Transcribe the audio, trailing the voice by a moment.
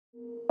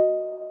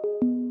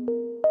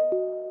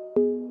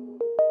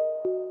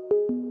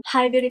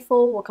Hi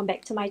beautiful, welcome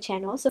back to my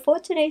channel. So for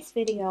today's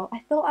video,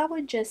 I thought I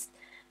would just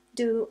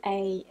do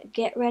a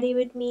get ready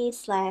with me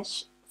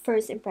slash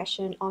first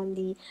impression on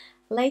the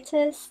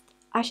latest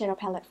eyeshadow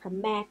palette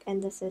from MAC,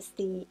 and this is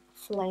the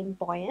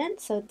FlameBoyant.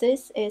 So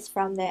this is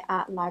from their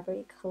Art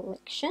Library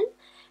collection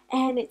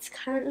and it's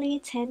currently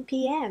 10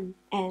 p.m.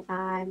 and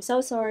I'm so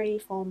sorry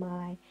for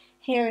my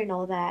hair and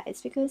all that.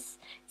 It's because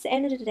it's the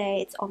end of the day,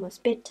 it's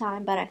almost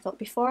bedtime, but I thought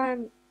before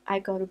I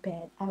go to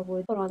bed I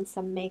would put on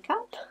some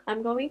makeup.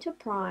 I'm going to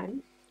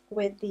prime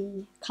with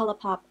the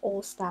ColourPop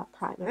All-Star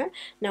Primer.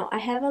 Now I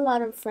have a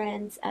lot of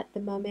friends at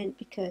the moment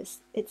because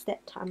it's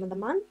that time of the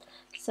month,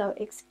 so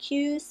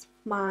excuse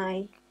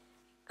my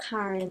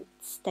current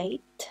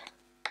state.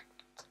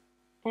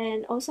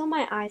 And also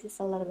my eyes is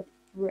a little bit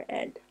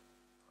red,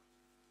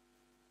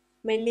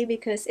 mainly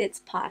because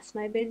it's past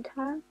my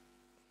bedtime.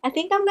 I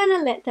think I'm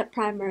gonna let the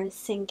primer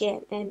sink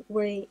in and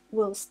we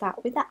will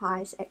start with the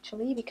eyes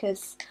actually,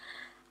 because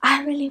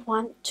I really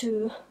want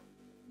to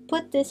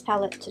put this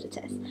palette to the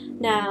test.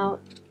 Now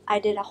I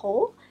did a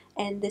haul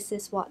and this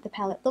is what the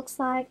palette looks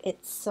like.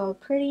 It's so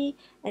pretty,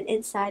 and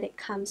inside it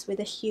comes with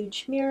a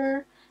huge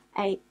mirror,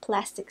 a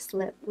plastic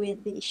slip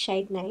with the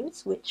shade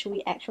names, which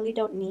we actually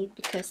don't need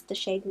because the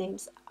shade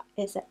names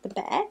is at the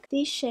back.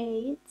 These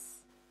shades,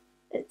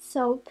 it's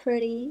so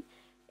pretty.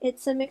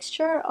 It's a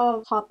mixture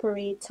of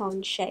coppery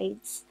tone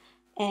shades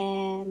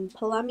and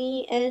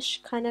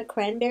plummy-ish kind of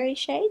cranberry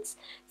shades.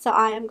 So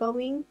I am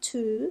going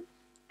to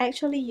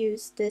actually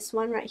use this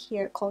one right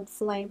here called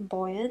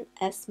FlameBoyant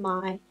as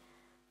my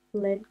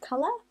lid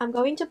color. I'm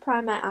going to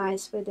prime my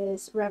eyes with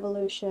this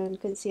Revolution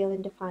Conceal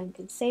and Define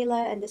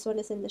Concealer, and this one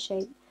is in the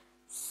shade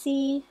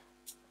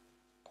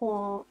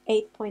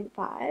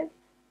C.8.5.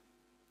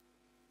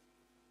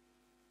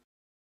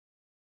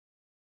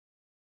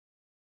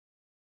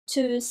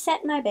 To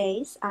set my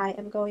base, I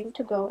am going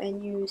to go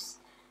and use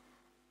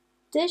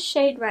this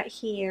shade right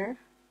here,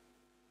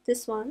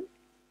 this one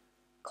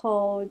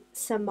called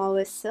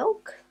Samoa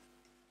Silk,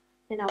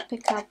 and I'll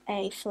pick up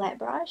a flat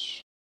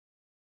brush.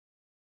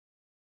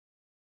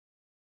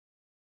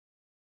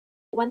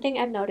 One thing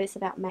I've noticed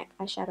about MAC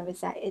eyeshadow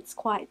is that it's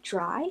quite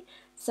dry,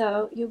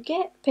 so you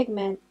get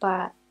pigment,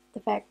 but the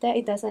fact that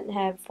it doesn't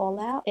have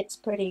fallout, it's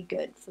pretty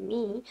good for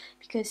me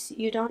because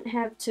you don't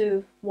have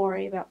to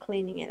worry about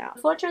cleaning it out.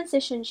 For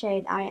transition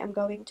shade, I am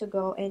going to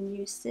go and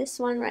use this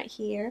one right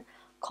here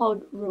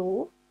called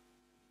Rule.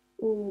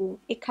 Ooh,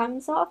 it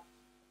comes off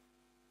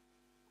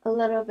a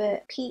little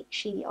bit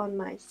peachy on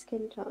my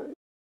skin tone.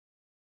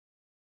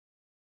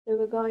 So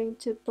we're going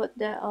to put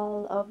that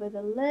all over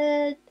the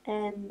lid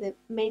and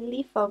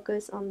mainly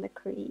focus on the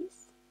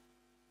crease.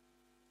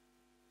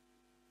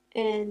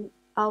 And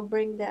I'll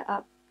bring that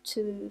up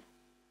to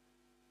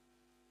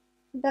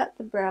about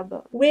the brow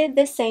bone. With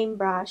the same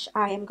brush,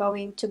 I am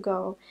going to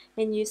go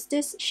and use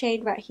this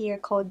shade right here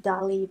called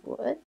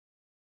Dollywood.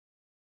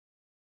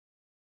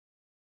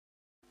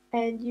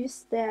 And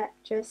use that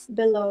just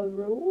below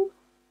Rule.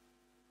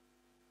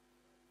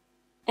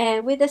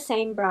 And with the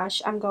same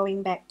brush, I'm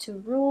going back to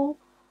Rule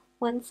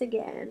once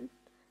again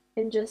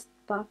and just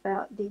buff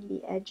out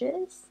the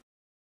edges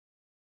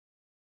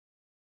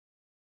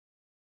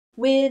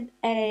with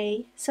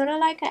a sort of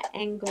like an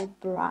angled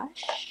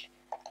brush,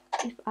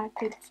 if I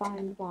could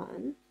find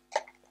one.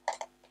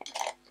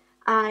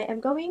 I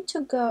am going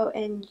to go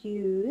and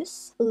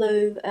use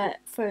Love at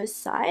First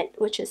Sight,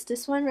 which is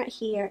this one right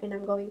here, and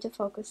I'm going to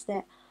focus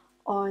that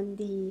on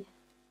the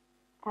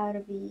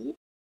outer V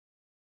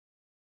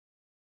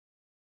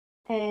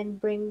and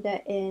bring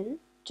that in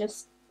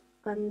just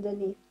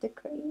underneath the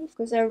crease,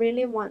 because I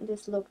really want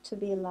this look to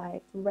be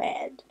like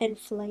red and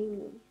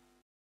flamey.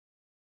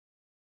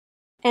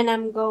 And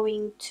I'm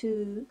going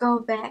to go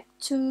back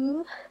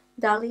to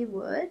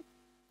Dollywood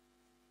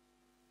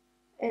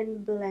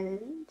and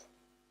blend.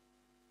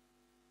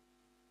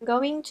 I'm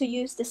going to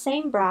use the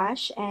same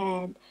brush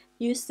and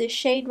use this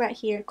shade right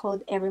here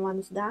called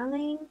Everyone's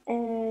Darling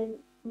and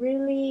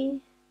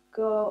really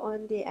go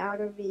on the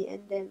outer V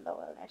and then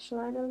lower lash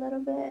line a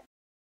little bit.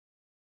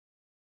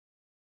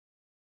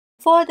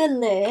 For the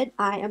lid,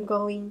 I am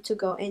going to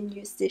go and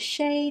use this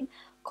shade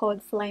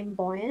called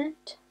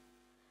FlameBoyant.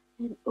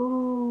 And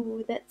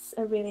ooh, that's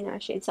a really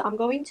nice shade. So I'm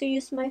going to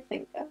use my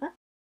finger.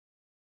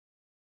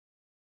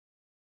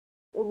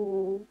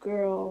 Ooh,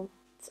 girl,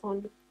 it's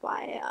on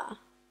fire.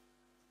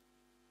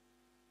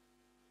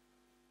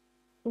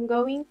 I'm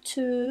going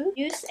to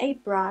use a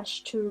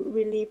brush to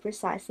really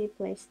precisely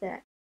place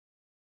that.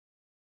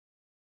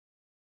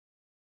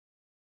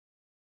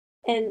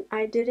 And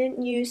I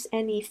didn't use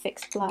any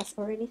Fix Plus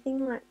or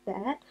anything like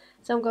that.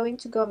 So I'm going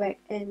to go back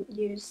and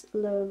use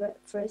Love at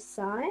First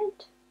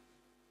Sight,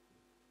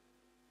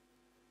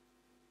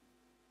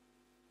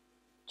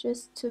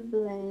 just to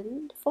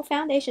blend. For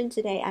foundation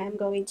today, I am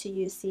going to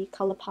use the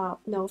ColourPop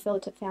No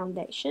Filter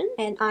Foundation,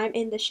 and I'm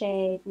in the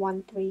shade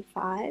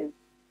 135.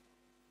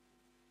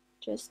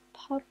 Just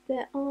pop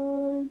that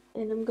on,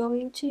 and I'm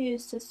going to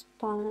use the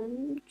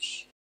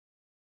sponge.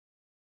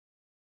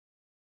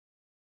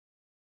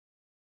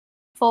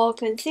 For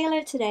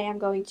concealer today, I'm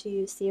going to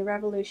use the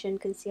Revolution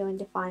Conceal and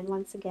Define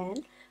once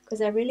again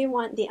because I really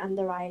want the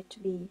under eye to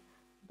be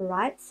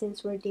bright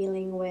since we're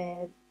dealing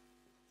with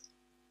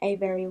a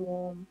very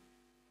warm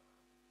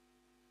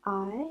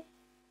eye.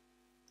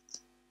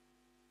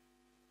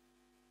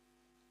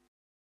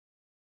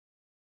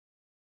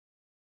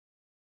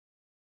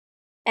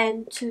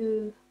 And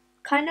to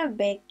kind of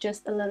bake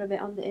just a little bit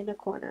on the inner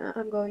corner,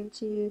 I'm going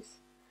to use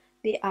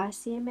the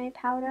RCMA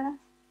powder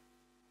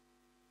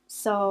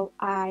so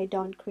I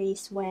don't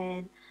crease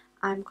when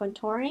I'm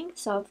contouring.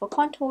 So for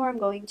contour, I'm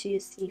going to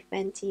use the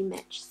Fenty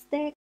Match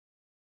Stick.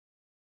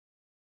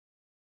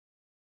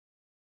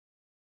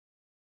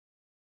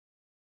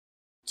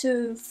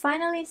 To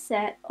finally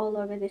set all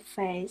over the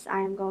face,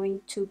 I am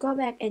going to go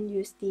back and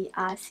use the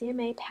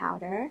RCMA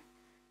powder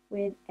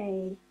with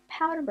a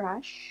powder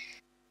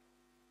brush.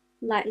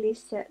 Lightly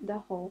set the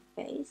whole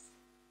face.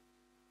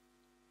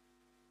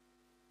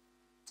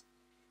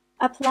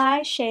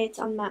 Apply shades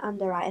on my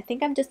under eye. I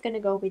think I'm just going to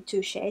go with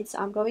 2 shades. So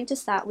I'm going to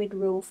start with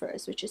Rule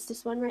first, which is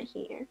this one right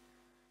here.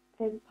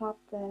 And pop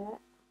that.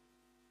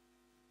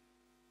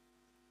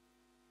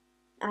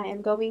 I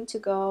am going to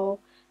go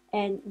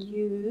and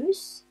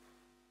use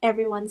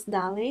Everyone's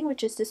Darling,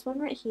 which is this one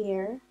right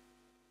here,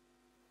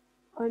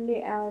 on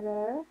the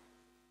outer.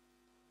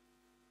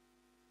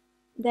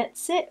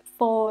 That's it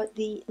for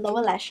the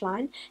lower lash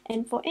line.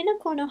 And for inner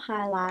corner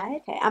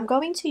highlight, okay, I'm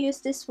going to use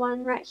this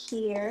one right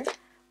here,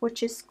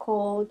 which is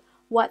called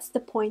What's the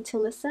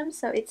Pointillism?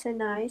 So it's a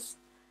nice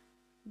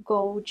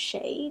gold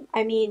shade.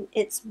 I mean,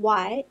 it's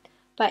white,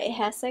 but it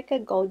has like a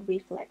gold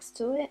reflex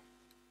to it.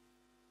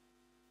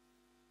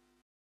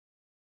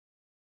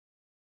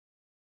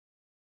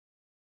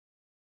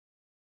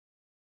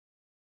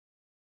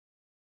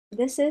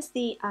 This is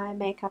the eye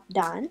makeup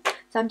done.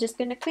 So I'm just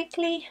gonna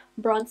quickly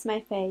bronze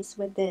my face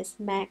with this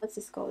MAC, what's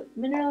this called?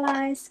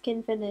 Mineralized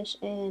Skin Finish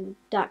in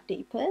Dark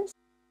Deepest.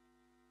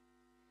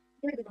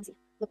 Very good, Nancy.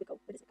 Look, we go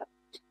with this makeup.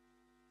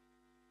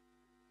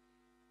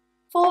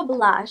 For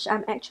blush,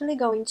 I'm actually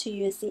going to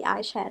use the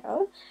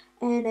eyeshadow,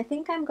 and I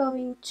think I'm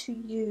going to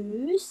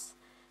use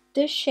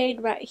this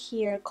shade right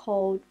here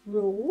called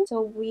Rule.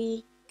 So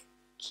we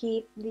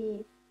keep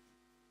the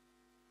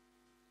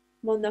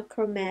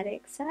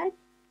monochromatic side.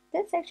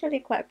 That's actually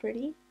quite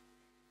pretty.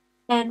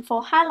 And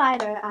for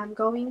highlighter, I'm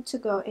going to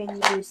go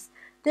and use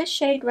this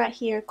shade right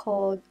here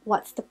called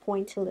What's the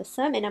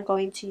Pointillism, and I'm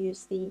going to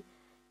use the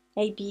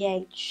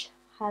ABH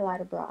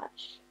highlighter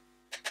brush.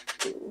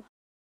 Ooh.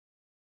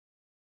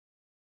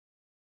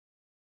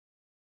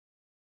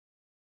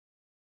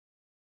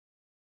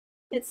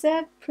 It's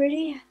a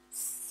pretty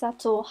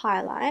subtle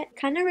highlight.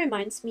 Kind of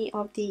reminds me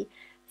of the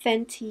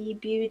Fenty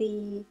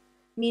Beauty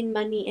Mean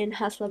Money and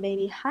Hustler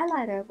Baby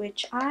highlighter,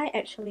 which I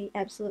actually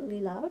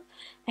absolutely love.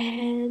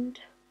 And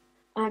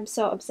I'm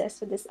so obsessed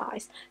with this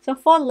eyes. So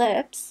for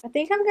lips, I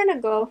think I'm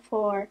gonna go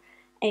for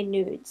a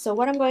nude. So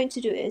what I'm going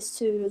to do is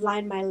to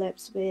line my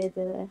lips with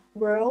the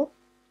Whirl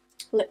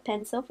lip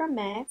pencil from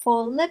MAC.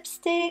 For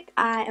lipstick,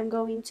 I am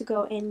going to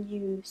go and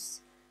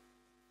use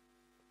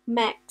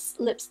MAC's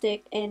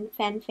lipstick in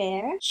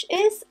Fanfare, which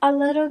is a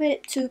little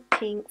bit too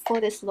pink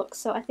for this look,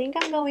 so I think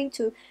I'm going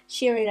to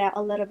sheer it out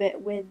a little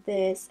bit with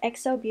this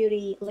XO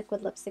Beauty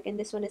liquid lipstick, and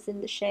this one is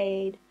in the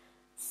shade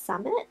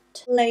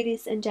Summit.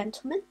 Ladies and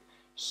gentlemen,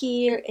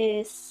 here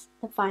is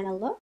the final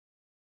look.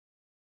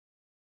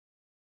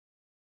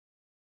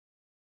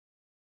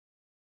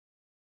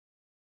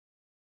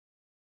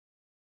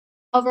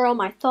 Overall,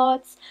 my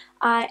thoughts,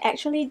 I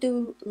actually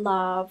do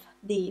love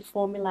the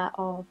formula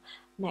of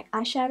MAC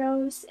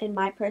eyeshadows in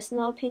my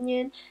personal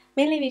opinion,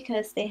 mainly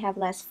because they have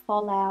less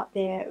fallout,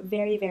 they're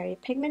very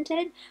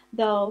pigmented,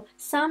 though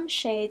some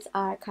shades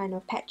are kind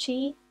of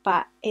patchy,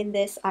 but in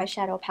this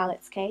eyeshadow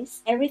palette's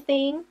case,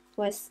 everything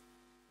was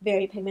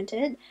very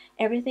pigmented,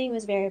 everything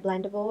was very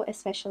blendable,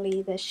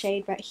 especially the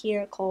shade right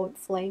here called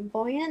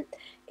FlameBoyant.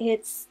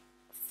 It's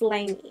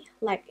flamey,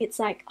 like it's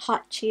like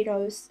hot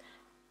Cheetos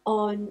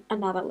on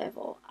another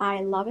level. I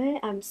love it.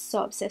 I'm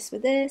so obsessed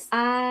with this.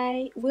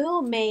 I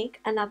will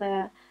make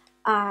another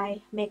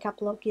eye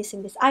makeup look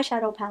using this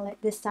eyeshadow palette.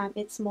 This time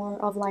it's more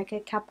of like a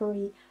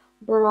coppery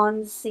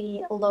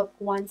bronzy look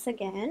once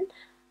again.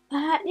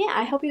 But yeah,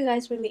 I hope you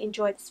guys really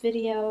enjoyed this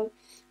video.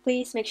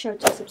 Please make sure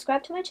to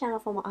subscribe to my channel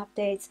for more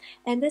updates.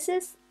 And this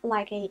is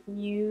like a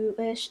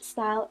newish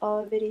style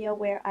of video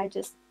where I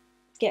just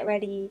get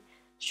ready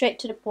straight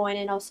to the point,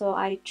 and also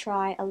I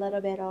try a little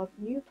bit of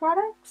new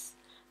products.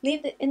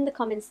 Leave in the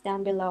comments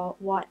down below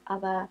what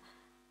other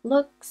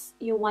looks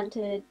you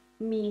wanted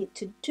me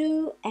to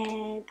do,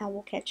 and I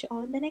will catch you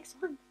on the next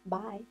one.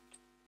 Bye.